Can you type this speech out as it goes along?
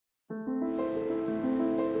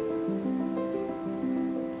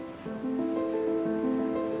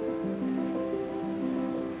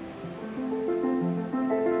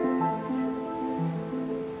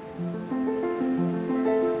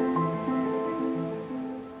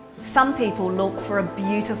Some people look for a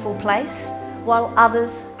beautiful place, while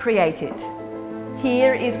others create it.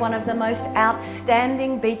 Here is one of the most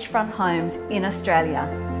outstanding beachfront homes in Australia,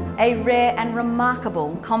 a rare and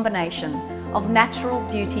remarkable combination of natural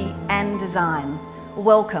beauty and design.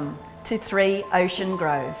 Welcome to 3 Ocean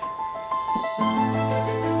Grove.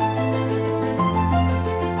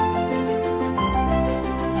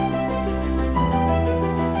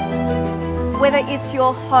 Whether it's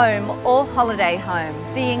your home or holiday home,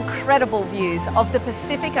 the incredible views of the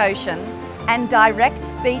Pacific Ocean and direct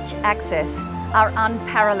beach access are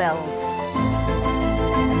unparalleled.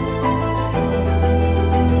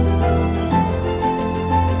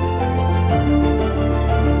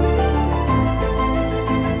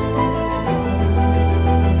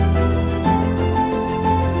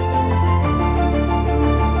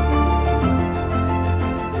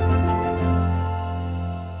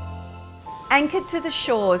 Anchored to the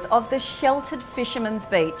shores of the sheltered Fishermans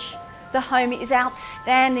Beach, the home is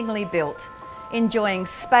outstandingly built, enjoying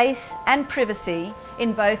space and privacy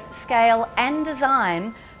in both scale and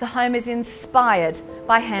design. The home is inspired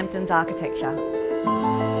by Hampton's architecture.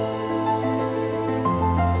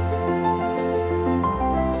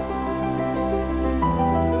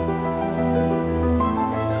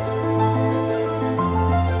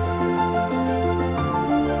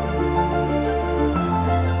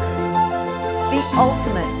 The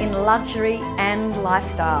ultimate in luxury and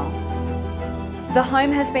lifestyle. The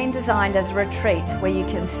home has been designed as a retreat where you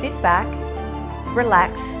can sit back,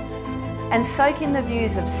 relax, and soak in the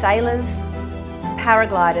views of sailors,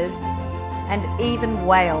 paragliders, and even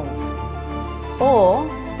whales. Or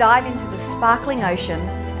dive into the sparkling ocean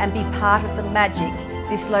and be part of the magic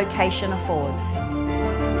this location affords.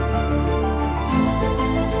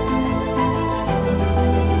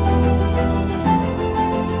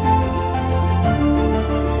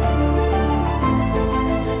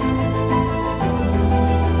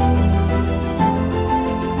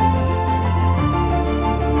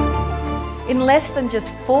 In less than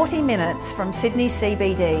just 40 minutes from Sydney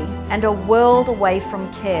CBD and a world away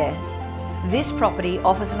from care, this property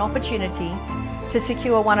offers an opportunity to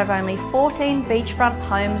secure one of only 14 beachfront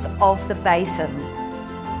homes of the basin.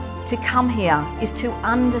 To come here is to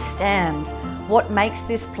understand what makes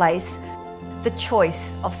this place the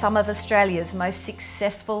choice of some of Australia's most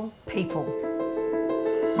successful people.